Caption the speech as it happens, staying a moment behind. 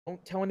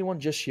Don't tell anyone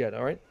just yet,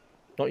 all right?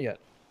 Not yet.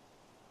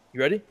 You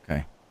ready?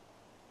 Okay.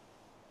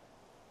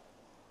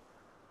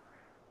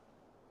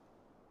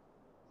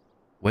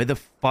 Where the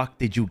fuck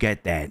did you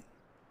get that?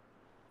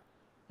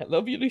 I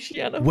love you,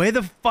 Luciano. Where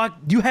the fuck?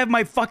 You have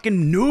my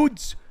fucking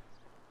nudes?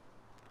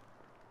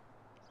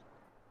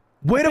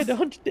 Where I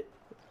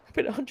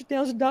paid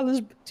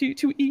 $100,000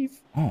 to Eve.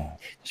 Oh.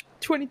 Just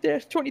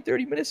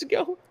 30 minutes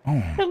ago.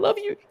 Oh. I love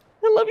you.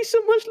 I love you so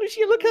much,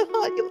 Luciano. Look how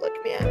hot you look,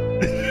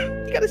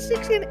 man. You got a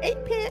 6 and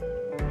 8 pack.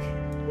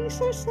 You're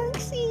so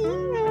sexy.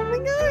 Oh my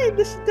god.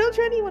 Don't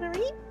tell anyone,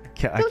 alright?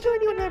 Don't tell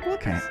anyone that I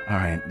bought this. All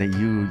right. That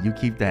you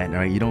keep that. All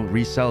right. You don't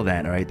resell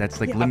that. All right. That's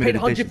like Yeah, limited I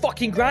paid 100 edition.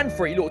 fucking grand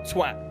for it, you little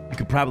twat. You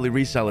could probably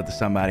resell it to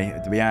somebody.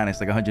 To be honest,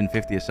 like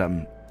 150 or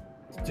something.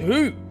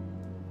 Dude.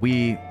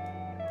 We're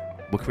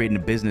creating a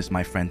business,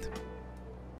 my friend.